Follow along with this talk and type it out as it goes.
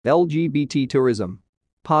LGBT tourism.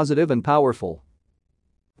 Positive and powerful.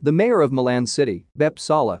 The mayor of Milan City, Beppe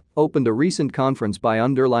Sala, opened a recent conference by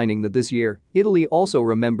underlining that this year, Italy also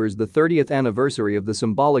remembers the 30th anniversary of the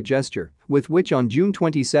symbolic gesture, with which on June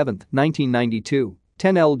 27, 1992,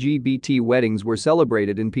 10 LGBT weddings were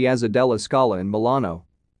celebrated in Piazza della Scala in Milano.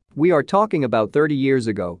 "We are talking about 30 years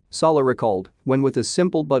ago," Sala recalled, when with a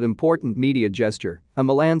simple but important media gesture, a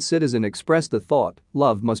Milan citizen expressed the thought,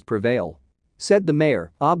 "Love must prevail." Said the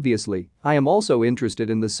mayor, "Obviously, I am also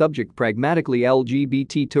interested in the subject pragmatically.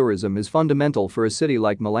 LGBT tourism is fundamental for a city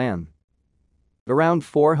like Milan." Around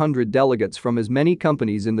 400 delegates from as many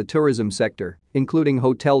companies in the tourism sector, including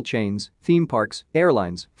hotel chains, theme parks,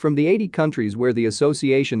 airlines, from the 80 countries where the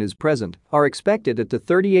association is present, are expected at the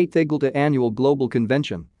 38th IGLTA Annual Global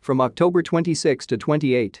Convention from October 26 to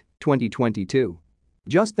 28, 2022.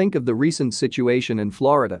 Just think of the recent situation in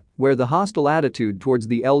Florida, where the hostile attitude towards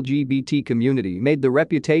the LGBT community made the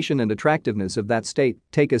reputation and attractiveness of that state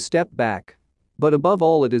take a step back. But above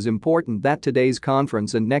all, it is important that today's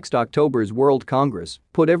conference and next October's World Congress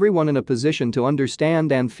put everyone in a position to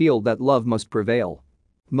understand and feel that love must prevail.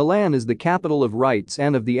 Milan is the capital of rights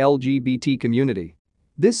and of the LGBT community.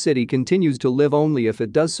 This city continues to live only if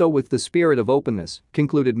it does so with the spirit of openness,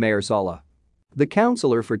 concluded Mayor Sala. The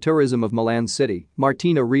Councillor for Tourism of Milan City,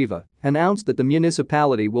 Martina Riva, announced that the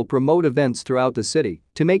municipality will promote events throughout the city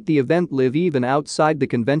to make the event live even outside the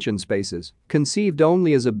convention spaces, conceived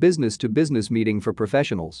only as a business-to-business meeting for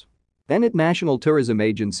professionals. Enit National Tourism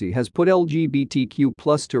Agency has put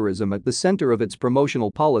LGBTQ+ tourism at the center of its promotional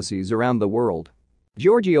policies around the world.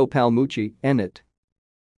 Giorgio Palmucci, Enit.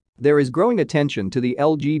 There is growing attention to the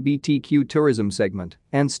LGBTQ tourism segment,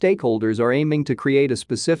 and stakeholders are aiming to create a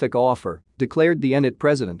specific offer, declared the Enit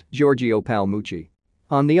president, Giorgio Palmucci.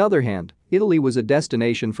 On the other hand, Italy was a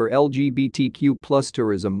destination for LGBTQ+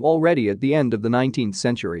 tourism already at the end of the 19th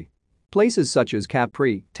century. Places such as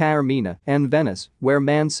Capri, Taormina, and Venice, where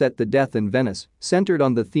man set the death in Venice, centered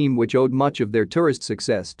on the theme which owed much of their tourist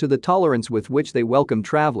success to the tolerance with which they welcomed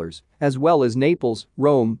travelers, as well as Naples,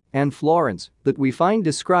 Rome, and Florence, that we find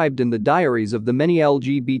described in the diaries of the many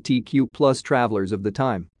LGBTQ+ travelers of the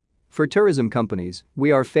time. For tourism companies,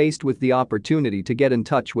 we are faced with the opportunity to get in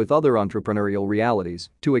touch with other entrepreneurial realities,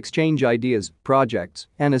 to exchange ideas, projects,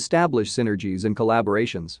 and establish synergies and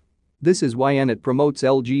collaborations. This is why Enit promotes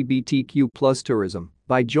LGBTQ+ tourism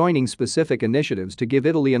by joining specific initiatives to give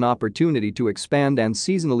Italy an opportunity to expand and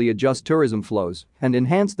seasonally adjust tourism flows and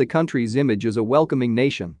enhance the country's image as a welcoming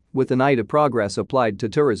nation, with an eye to progress applied to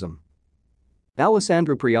tourism.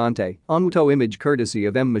 Alessandra Priante, Onwuto, image courtesy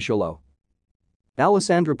of M. Michelot.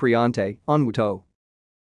 Alessandra Priante, Onwuto.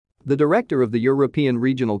 The director of the European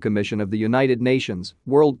Regional Commission of the United Nations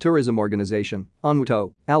World Tourism Organization,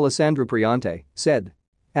 UNWTO, Alessandra Priante, said,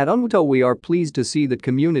 "At UNWTO we are pleased to see that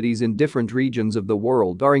communities in different regions of the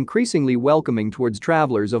world are increasingly welcoming towards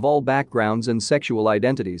travelers of all backgrounds and sexual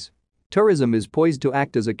identities. Tourism is poised to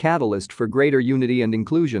act as a catalyst for greater unity and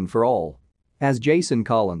inclusion for all." As Jason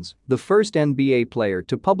Collins, the first NBA player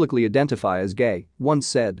to publicly identify as gay, once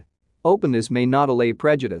said, "Openness may not allay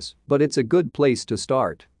prejudice, but it's a good place to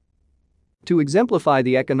start." To exemplify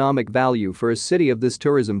the economic value for a city of this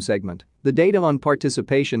tourism segment, the data on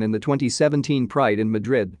participation in the 2017 Pride in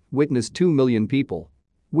Madrid witnessed 2 million people.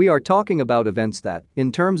 "We are talking about events that,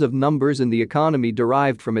 in terms of numbers and the economy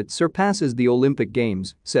derived from it, surpasses the Olympic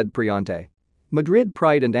Games," said Priante. Madrid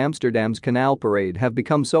Pride and Amsterdam's Canal Parade have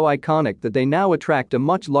become so iconic that they now attract a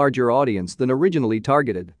much larger audience than originally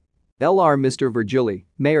targeted. Lr. Mr. Virgili,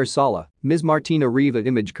 Mayor Sala, Ms. Martina Riva,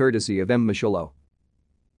 image courtesy of M. Michelot.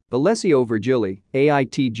 Alessio Virgili,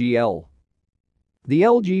 AITGL. The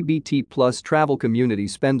LGBT+ travel community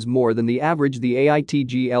spends more than the average, the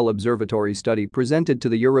AITGL Observatory study presented to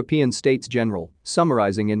the European States General,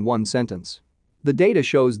 summarizing in one sentence. The data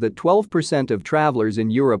shows that 12% of travelers in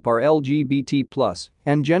Europe are LGBT+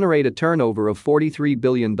 and generate a turnover of $43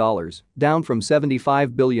 billion, down from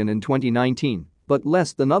 $75 billion in 2019, but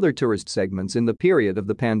less than other tourist segments in the period of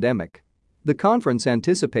the pandemic. The conference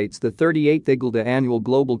anticipates the 38th IGLTA Annual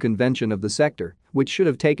Global Convention of the sector, which should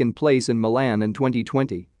have taken place in Milan in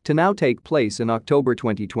 2020, to now take place in October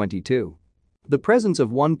 2022. The presence of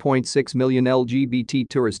 1.6 million LGBT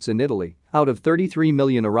tourists in Italy, out of 33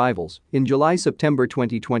 million arrivals, in July-September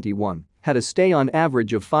 2021, had a stay on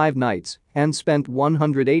average of 5 nights and spent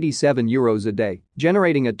 €187 a day,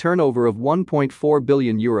 generating a turnover of €1.4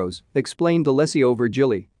 billion, explained Alessio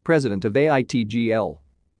Virgili, president of AITGL.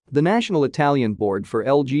 The National Italian Board for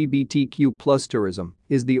LGBTQ+ Tourism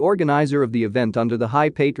is the organizer of the event under the high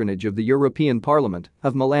patronage of the European Parliament,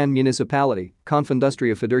 of Milan Municipality,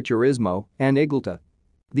 Confindustria Federturismo, and IGLTA.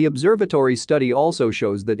 The observatory study also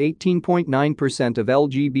shows that 18.9% of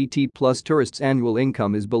LGBT+ tourists' annual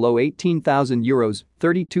income is below €18,000,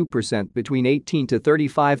 32% between 18 to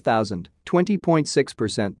 35,000,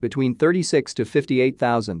 20.6% between 36 to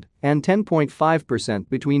 58,000, and 10.5%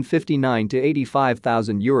 between 59 to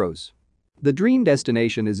 85,000 euros. The dream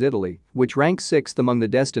destination is Italy, which ranks sixth among the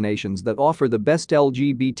destinations that offer the best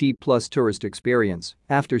LGBT+ tourist experience,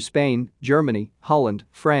 after Spain, Germany, Holland,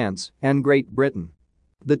 France, and Great Britain.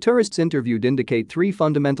 The tourists interviewed indicate three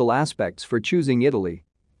fundamental aspects for choosing Italy: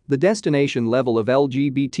 the destination level of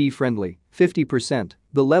LGBT-friendly, 50%,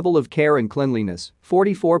 the level of care and cleanliness,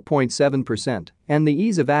 44.7%, and the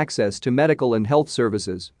ease of access to medical and health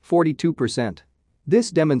services, 42%.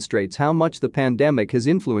 This demonstrates how much the pandemic has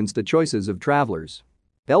influenced the choices of travelers.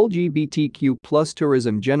 LGBTQ+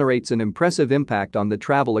 tourism generates an impressive impact on the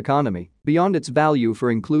travel economy. Beyond its value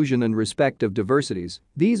for inclusion and respect of diversities,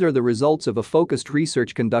 these are the results of a focused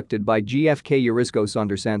research conducted by GfK Eurisko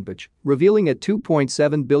Sondersandbach, revealing a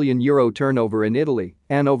 €2.7 billion turnover in Italy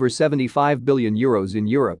and over €75 billion in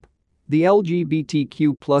Europe. The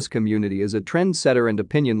LGBTQ+ community is a trendsetter and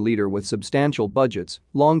opinion leader with substantial budgets,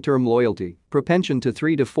 long-term loyalty, propension to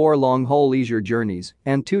 3 to 4 long-haul leisure journeys,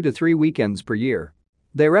 and 2 to 3 weekends per year.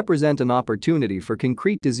 They represent an opportunity for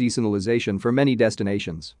concrete deseasonalization for many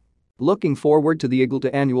destinations. Looking forward to the IGLTA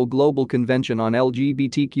Annual Global Convention on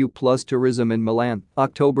LGBTQ+ Tourism in Milan,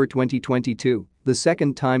 October 2022. The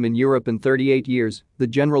second time in Europe in 38 years, the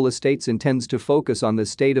General Estates intends to focus on the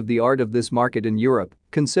state-of-the-art of this market in Europe,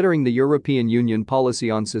 considering the European Union policy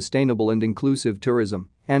on sustainable and inclusive tourism,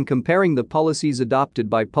 and comparing the policies adopted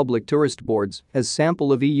by public tourist boards as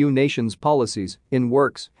sample of EU nations' policies in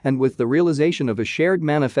works and with the realization of a shared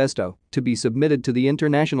manifesto to be submitted to the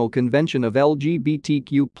International Convention of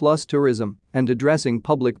LGBTQ+ Tourism and addressing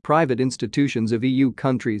public-private institutions of EU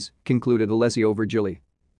countries, concluded Alessio Virgili.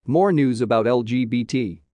 More news about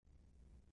LGBT.